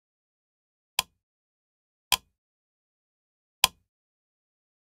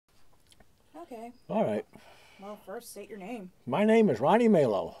Okay. All right. Well, first state your name. My name is Ronnie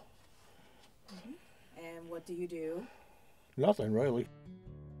Malo. And what do you do? Nothing really.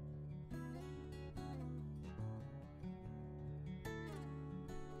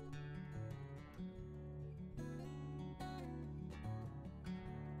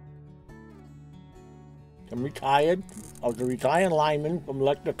 I'm retired. I was a retired lineman from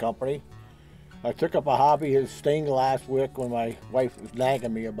electric company. I took up a hobby as stained glass work when my wife was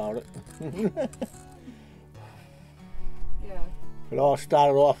nagging me about it. Yeah. It all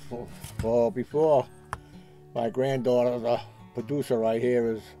started off before my granddaughter, the producer right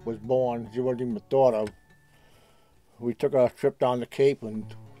here, was born. She wasn't even thought of. We took a trip down the Cape and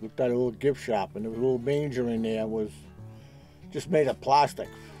looked at a little gift shop, and there was a little manger in there. Was just made of plastic.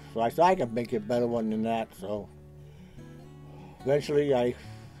 So I said I can make a better one than that. So eventually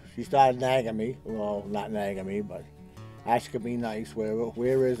she started nagging me. Well, not nagging me, but asking me nice,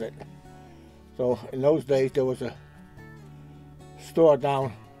 where is it? So in those days there was a store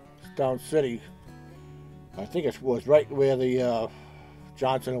down city. I think it was right where the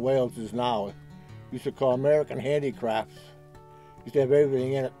Johnson and Wales is now. Used to call American Handicrafts. Used to have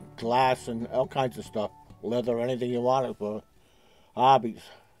everything in it, glass and all kinds of stuff, leather, anything you wanted for hobbies.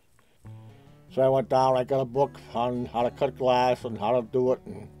 So I went down, I got a book on how to cut glass and how to do it,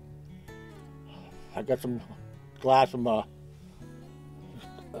 and I got some glass from an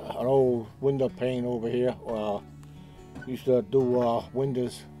old window pane over here. Used to do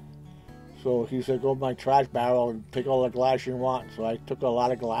windows. So he said, go to my trash barrel and take all the glass you want. So I took a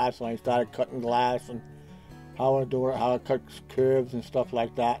lot of glass and I started cutting glass and how to do it, how to cut curves and stuff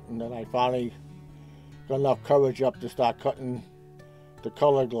like that. And then I finally got enough courage up to start cutting the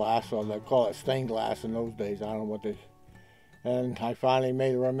colored glass, or they call it stained glass in those days. I don't know what they. And I finally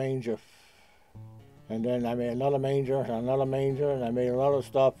made a manger. And then I made another manger and another manger, and I made another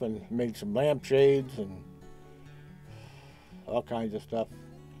stuff and made some lampshades and all kinds of stuff.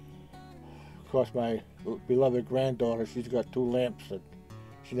 Of course, my beloved granddaughter, she's got 2 lamps that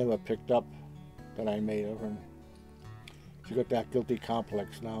she never picked up that I made her, and she got that guilty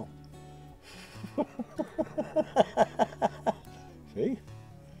complex now. See?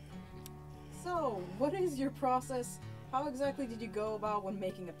 So, what is your process? How exactly did you go about when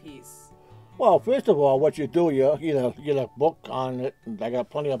making a piece? Well, first of all, what you do, you get a book on it, and I got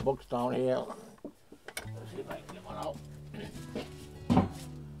plenty of books down here. Let's see if I can get one out.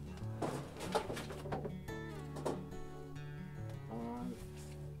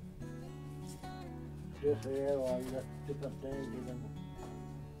 This here, or you got different things, you can,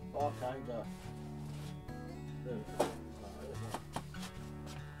 all kinds of,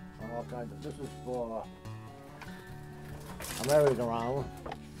 all kinds of, this is for a merry-go-round.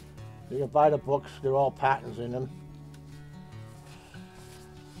 You can buy the books, they're all patterns in them.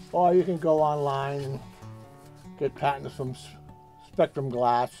 Or you can go online and get patterns from Spectrum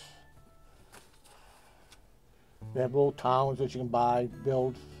Glass. They have little towns that you can buy,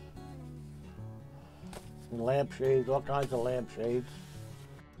 build. And lampshades, all kinds of lampshades.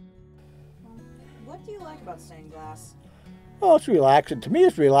 What do you like about stained glass? Oh, it's relaxing. To me,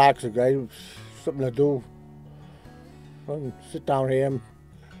 it's relaxing. It's something to do. I can sit down here and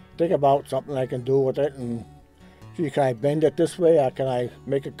think about something I can do with it, and gee, can I bend it this way, or can I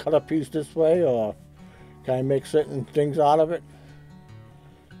make a cut a piece this way, or can I make certain things out of it?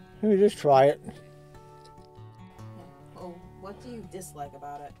 You just try it. Oh, what do you dislike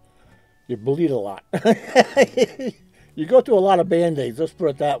about it? You bleed a lot. You go through a lot of band-aids, let's put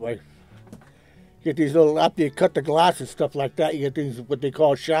it that way. You get these little, after you cut the glass and stuff like that, you get these, what they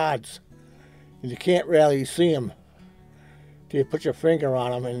call shards. And you can't really see them till you put your finger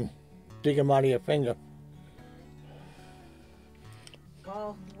on them and dig them out of your finger.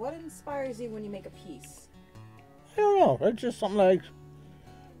 Well, what inspires you when you make a piece? I don't know, it's just something like,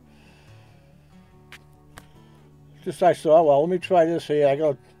 I saw, well, let me try this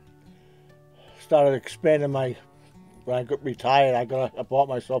here. Started expanding when I got retired, I bought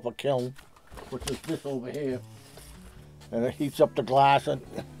myself a kiln, which is this over here. And it heats up the glass and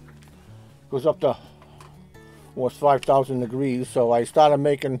goes up to almost 5,000 degrees. So I started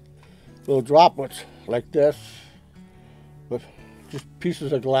making little droplets like this with just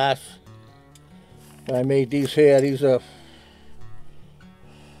pieces of glass. And I made these here. These are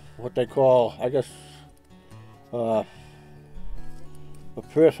what they call, I guess, the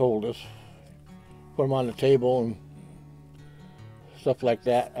purse holders. Put them on the table and stuff like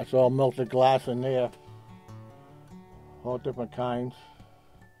that. That's all melted glass in there. All different kinds.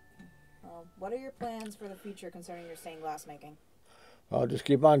 What are your plans for the future concerning your stained glass making? I'll just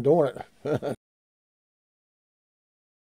keep on doing it.